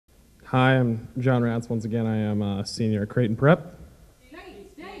Hi, I'm John Ratz. Once again, I am a senior at Creighton Prep.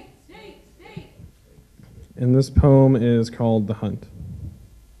 And this poem is called The Hunt.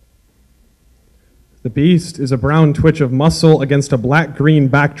 The beast is a brown twitch of muscle against a black-green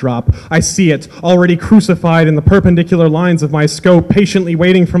backdrop. I see it, already crucified in the perpendicular lines of my scope, patiently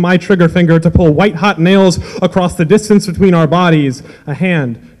waiting for my trigger finger to pull white-hot nails across the distance between our bodies. A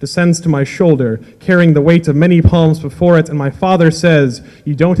hand descends to my shoulder, carrying the weight of many palms before it, and my father says,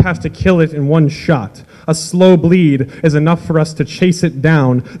 "You don't have to kill it in one shot. A slow bleed is enough for us to chase it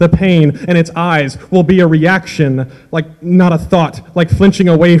down. The pain in its eyes will be a reaction, like not a thought, like flinching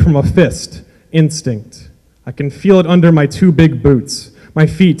away from a fist. Instinct. I can feel it under my two big boots. My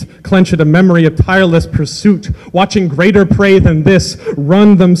feet clench at a memory of tireless pursuit, watching greater prey than this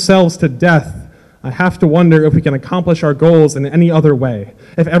run themselves to death. I have to wonder if we can accomplish our goals in any other way,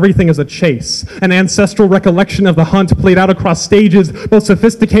 if everything is a chase, an ancestral recollection of the hunt played out across stages, both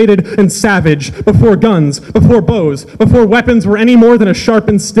sophisticated and savage, before guns, before bows, before weapons were any more than a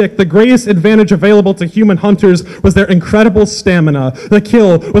sharpened stick. The greatest advantage available to human hunters was their incredible stamina. The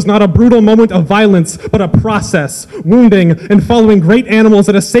kill was not a brutal moment of violence, but a process, wounding and following great animals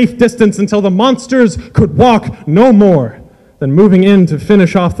at a safe distance until the monsters could walk no more, then moving in to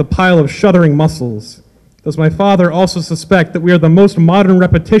finish off the pile of shuddering muscles. Does my father also suspect that we are the most modern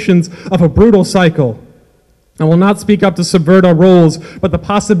repetitions of a brutal cycle? I will not speak up to subvert our roles, but the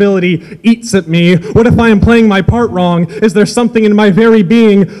possibility eats at me. What if I am playing my part wrong? Is there something in my very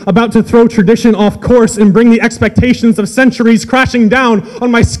being about to throw tradition off course and bring the expectations of centuries crashing down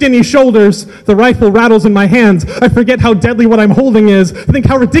on my skinny shoulders? The rifle rattles in my hands. I forget how deadly what I'm holding is. I think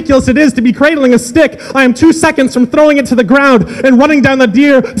how ridiculous it is to be cradling a stick. I am 2 seconds from throwing it to the ground and running down the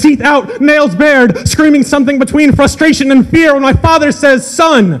deer, teeth out, nails bared, screaming something between frustration and fear when my father says,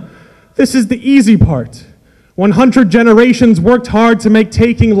 "Son, this is the easy part. 100 generations worked hard to make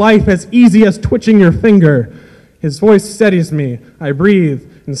taking life as easy as twitching your finger." His voice steadies me. I breathe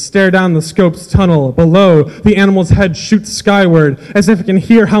and stare down the scope's tunnel. Below, the animal's head shoots skyward, as if it can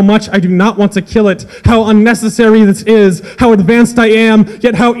hear how much I do not want to kill it, how unnecessary this is, how advanced I am,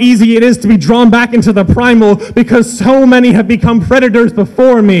 yet how easy it is to be drawn back into the primal because so many have become predators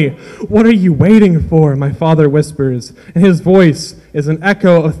before me. "What are you waiting for?" my father whispers, and his voice is an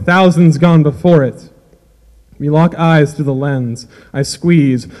echo of thousands gone before it. We lock eyes through the lens. I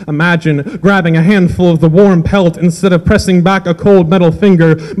squeeze. Imagine grabbing a handful of the warm pelt instead of pressing back a cold metal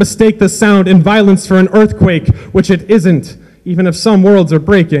finger. Mistake the sound and violence for an earthquake, which it isn't, even if some worlds are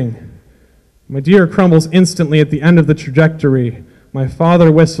breaking. My deer crumbles instantly at the end of the trajectory. My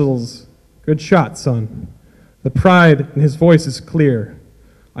father whistles, "Good shot, son." The pride in his voice is clear.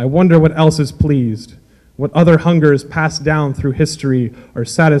 I wonder what else is pleased, what other hungers passed down through history are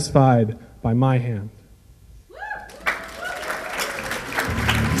satisfied by my hand.